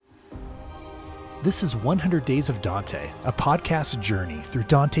This is 100 Days of Dante, a podcast journey through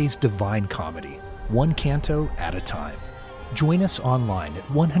Dante's divine comedy, one canto at a time. Join us online at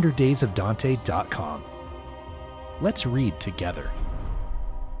 100daysofdante.com. Let's read together.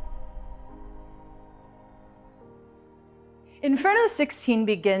 Inferno 16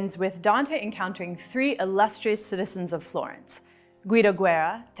 begins with Dante encountering three illustrious citizens of Florence, Guido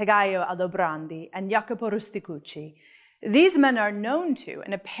Guerra, Tagaio Aldobrandi, and Jacopo Rusticucci. These men are known to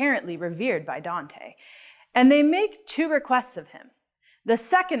and apparently revered by Dante, and they make two requests of him. The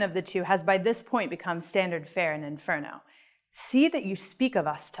second of the two has by this point become standard fare in Inferno. See that you speak of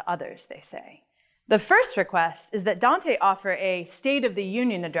us to others, they say. The first request is that Dante offer a State of the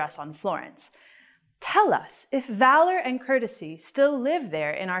Union address on Florence. Tell us if valor and courtesy still live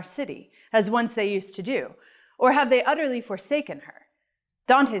there in our city, as once they used to do, or have they utterly forsaken her?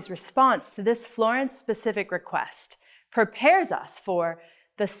 Dante's response to this Florence-specific request prepares us for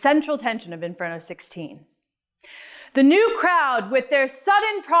the central tension of Inferno 16. The new crowd with their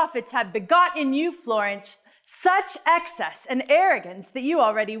sudden profits have begot in you, Florence, such excess and arrogance that you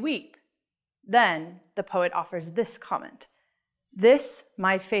already weep. Then the poet offers this comment. This,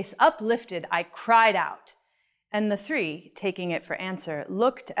 my face uplifted, I cried out. And the three, taking it for answer,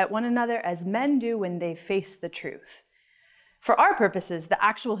 looked at one another as men do when they face the truth. For our purposes, the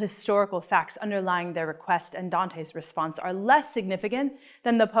actual historical facts underlying their request and Dante's response are less significant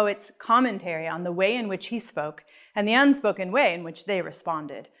than the poet's commentary on the way in which he spoke and the unspoken way in which they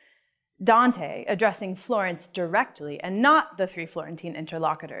responded. Dante, addressing Florence directly and not the three Florentine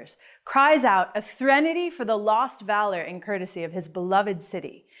interlocutors, cries out a threnody for the lost valor and courtesy of his beloved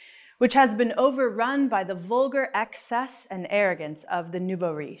city, which has been overrun by the vulgar excess and arrogance of the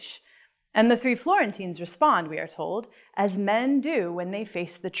nouveau riche. And the three Florentines respond, we are told, as men do when they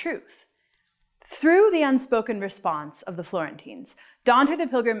face the truth. Through the unspoken response of the Florentines, Dante the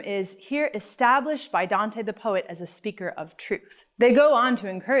Pilgrim is here established by Dante the poet as a speaker of truth. They go on to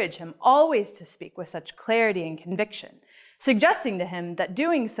encourage him always to speak with such clarity and conviction, suggesting to him that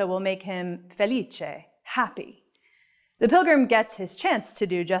doing so will make him felice, happy. The Pilgrim gets his chance to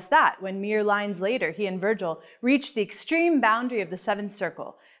do just that when mere lines later he and Virgil reach the extreme boundary of the seventh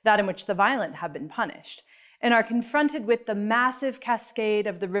circle, that in which the violent have been punished, and are confronted with the massive cascade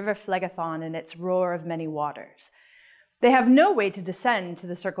of the river Phlegethon and its roar of many waters. They have no way to descend to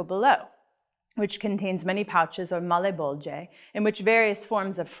the circle below, which contains many pouches or malebolge, in which various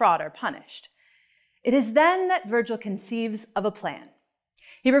forms of fraud are punished. It is then that Virgil conceives of a plan.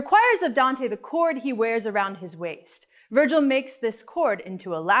 He requires of Dante the cord he wears around his waist. Virgil makes this cord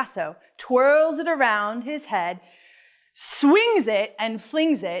into a lasso, twirls it around his head, swings it and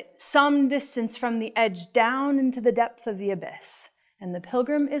flings it some distance from the edge down into the depth of the abyss, and the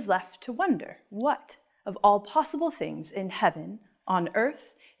pilgrim is left to wonder what, of all possible things in heaven, on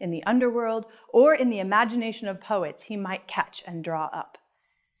earth, in the underworld, or in the imagination of poets he might catch and draw up.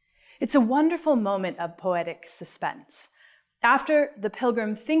 It's a wonderful moment of poetic suspense. After the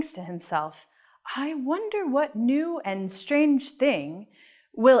pilgrim thinks to himself, I wonder what new and strange thing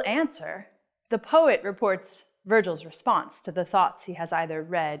will answer, the poet reports Virgil's response to the thoughts he has either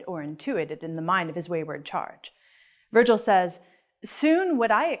read or intuited in the mind of his wayward charge. Virgil says, soon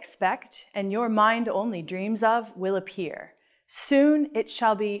what I expect and your mind only dreams of will appear. Soon it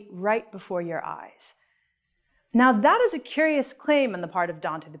shall be right before your eyes. Now that is a curious claim on the part of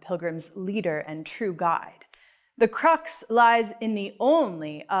Dante the Pilgrim's leader and true guide. The crux lies in the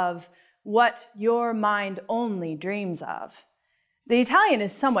only of what your mind only dreams of. The Italian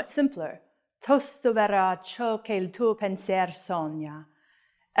is somewhat simpler. Tosto verrà ciò che il tuo pensier sogna.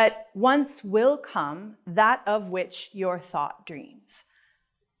 At once will come that of which your thought dreams.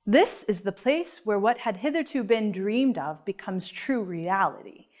 This is the place where what had hitherto been dreamed of becomes true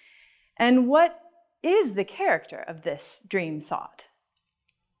reality. And what is the character of this dream thought?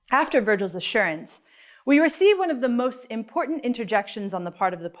 After Virgil's assurance, we receive one of the most important interjections on the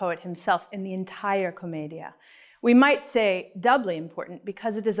part of the poet himself in the entire Commedia. We might say doubly important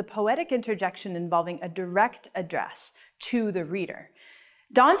because it is a poetic interjection involving a direct address to the reader.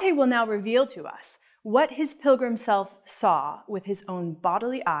 Dante will now reveal to us what his pilgrim self saw with his own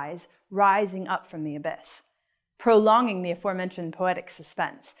bodily eyes rising up from the abyss. Prolonging the aforementioned poetic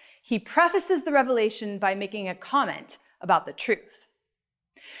suspense, he prefaces the revelation by making a comment about the truth.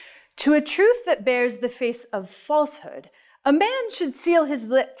 To a truth that bears the face of falsehood, a man should seal his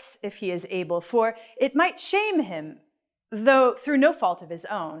lips if he is able, for it might shame him, though through no fault of his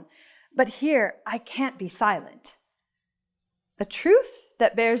own. But here I can't be silent. A truth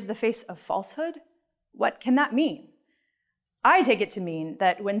that bears the face of falsehood? What can that mean? I take it to mean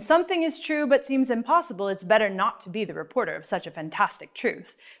that when something is true but seems impossible, it's better not to be the reporter of such a fantastic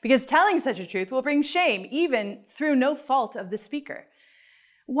truth, because telling such a truth will bring shame, even through no fault of the speaker.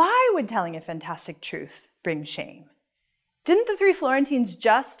 Why would telling a fantastic truth bring shame? Didn't the three Florentines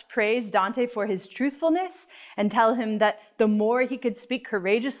just praise Dante for his truthfulness and tell him that the more he could speak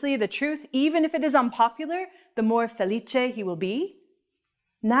courageously the truth, even if it is unpopular, the more felice he will be?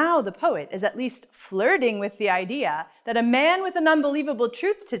 Now the poet is at least flirting with the idea that a man with an unbelievable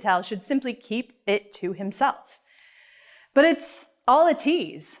truth to tell should simply keep it to himself. But it's all a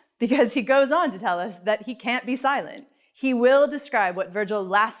tease, because he goes on to tell us that he can't be silent. He will describe what Virgil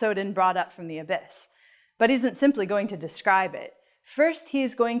lassoed and brought up from the abyss. But he isn't simply going to describe it. First, he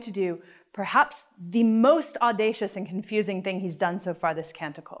is going to do perhaps the most audacious and confusing thing he's done so far this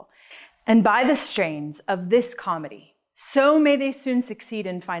canticle. And by the strains of this comedy, so may they soon succeed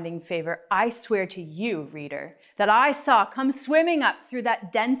in finding favor, I swear to you, reader, that I saw come swimming up through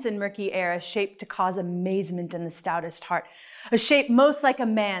that dense and murky air a shape to cause amazement in the stoutest heart, a shape most like a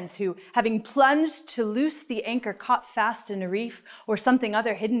man's who, having plunged to loose the anchor caught fast in a reef or something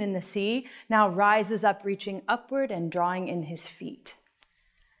other hidden in the sea, now rises up, reaching upward and drawing in his feet.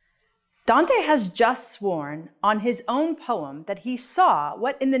 Dante has just sworn on his own poem that he saw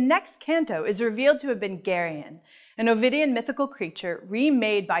what in the next canto is revealed to have been Geryon, an Ovidian mythical creature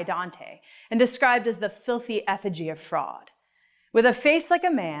remade by Dante and described as the filthy effigy of fraud. With a face like a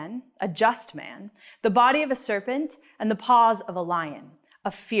man, a just man, the body of a serpent, and the paws of a lion,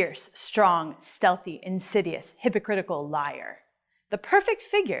 a fierce, strong, stealthy, insidious, hypocritical liar. The perfect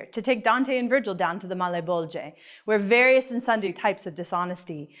figure to take Dante and Virgil down to the Malebolge, where various and sundry types of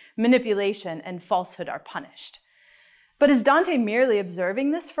dishonesty, manipulation, and falsehood are punished. But is Dante merely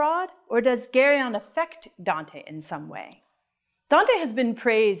observing this fraud, or does Geryon affect Dante in some way? Dante has been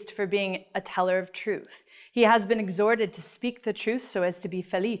praised for being a teller of truth. He has been exhorted to speak the truth so as to be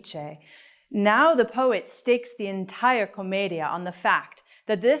felice. Now the poet stakes the entire commedia on the fact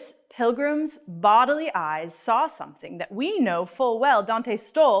that this pilgrim's bodily eyes saw something that we know full well Dante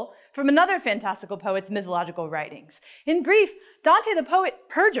stole from another fantastical poet's mythological writings. In brief, Dante the poet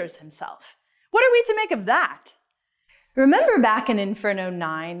perjures himself. What are we to make of that? Remember back in Inferno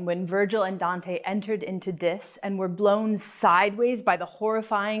 9 when Virgil and Dante entered into Dis and were blown sideways by the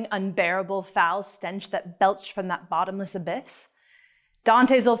horrifying, unbearable foul stench that belched from that bottomless abyss?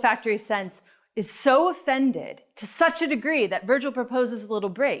 Dante's olfactory sense is so offended to such a degree that Virgil proposes a little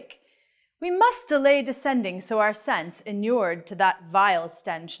break. We must delay descending so our sense, inured to that vile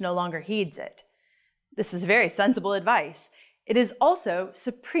stench, no longer heeds it. This is very sensible advice. It is also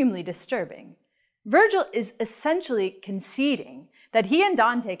supremely disturbing. Virgil is essentially conceding that he and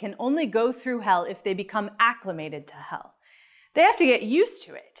Dante can only go through hell if they become acclimated to hell. They have to get used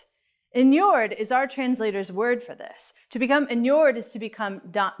to it. Inured is our translator's word for this. To become inured is to become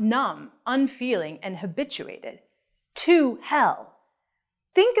numb, unfeeling, and habituated to hell.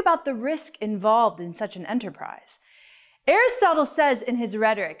 Think about the risk involved in such an enterprise. Aristotle says in his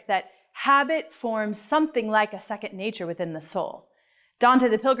Rhetoric that habit forms something like a second nature within the soul. Dante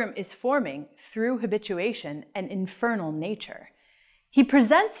the Pilgrim is forming, through habituation, an infernal nature. He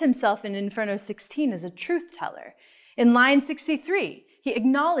presents himself in Inferno 16 as a truth teller. In line 63, he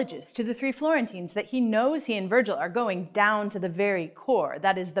acknowledges to the three Florentines that he knows he and Virgil are going down to the very core,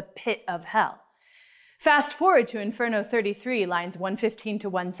 that is, the pit of hell. Fast forward to Inferno 33, lines 115 to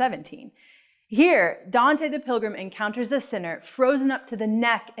 117. Here, Dante the Pilgrim encounters a sinner frozen up to the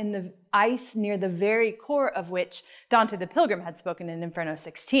neck in the ice near the very core of which Dante the Pilgrim had spoken in Inferno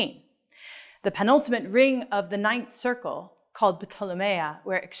 16. The penultimate ring of the ninth circle, called Ptolemaea,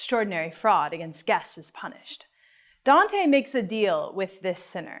 where extraordinary fraud against guests is punished. Dante makes a deal with this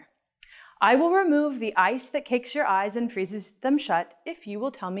sinner. I will remove the ice that cakes your eyes and freezes them shut if you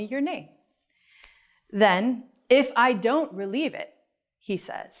will tell me your name. Then, if I don't relieve it, he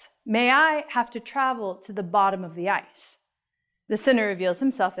says, may I have to travel to the bottom of the ice. The sinner reveals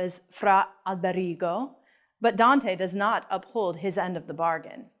himself as Fra Alberigo, but Dante does not uphold his end of the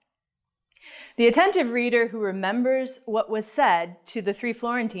bargain. The attentive reader who remembers what was said to the three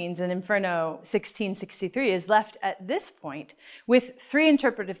Florentines in Inferno 1663 is left at this point with three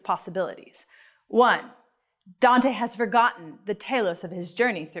interpretive possibilities. 1, Dante has forgotten the telos of his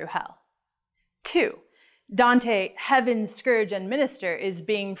journey through hell. 2, Dante, heaven's scourge and minister, is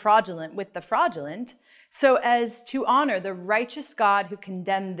being fraudulent with the fraudulent so as to honor the righteous God who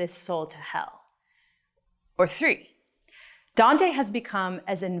condemned this soul to hell. Or 3, Dante has become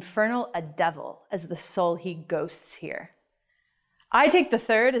as infernal a devil as the soul he ghosts here. I take the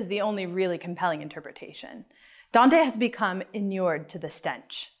third as the only really compelling interpretation. Dante has become inured to the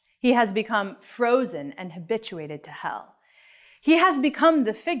stench. He has become frozen and habituated to hell. He has become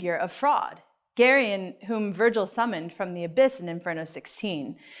the figure of fraud, Geryon, whom Virgil summoned from the abyss in Inferno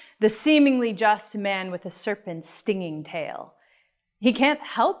 16, the seemingly just man with a serpent's stinging tail. He can't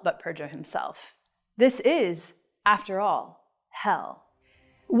help but perjure himself. This is, after all, hell.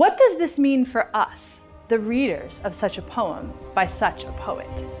 What does this mean for us, the readers of such a poem by such a poet?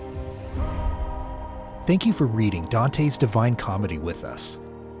 Thank you for reading Dante's Divine Comedy with us.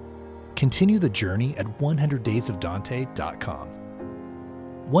 Continue the journey at 100daysofdante.com.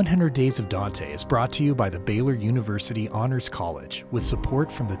 100 Days of Dante is brought to you by the Baylor University Honors College with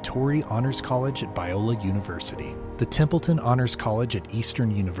support from the Torrey Honors College at Biola University, the Templeton Honors College at Eastern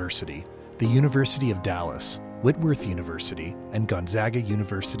University, the University of Dallas, Whitworth University, and Gonzaga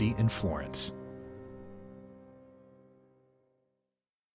University in Florence.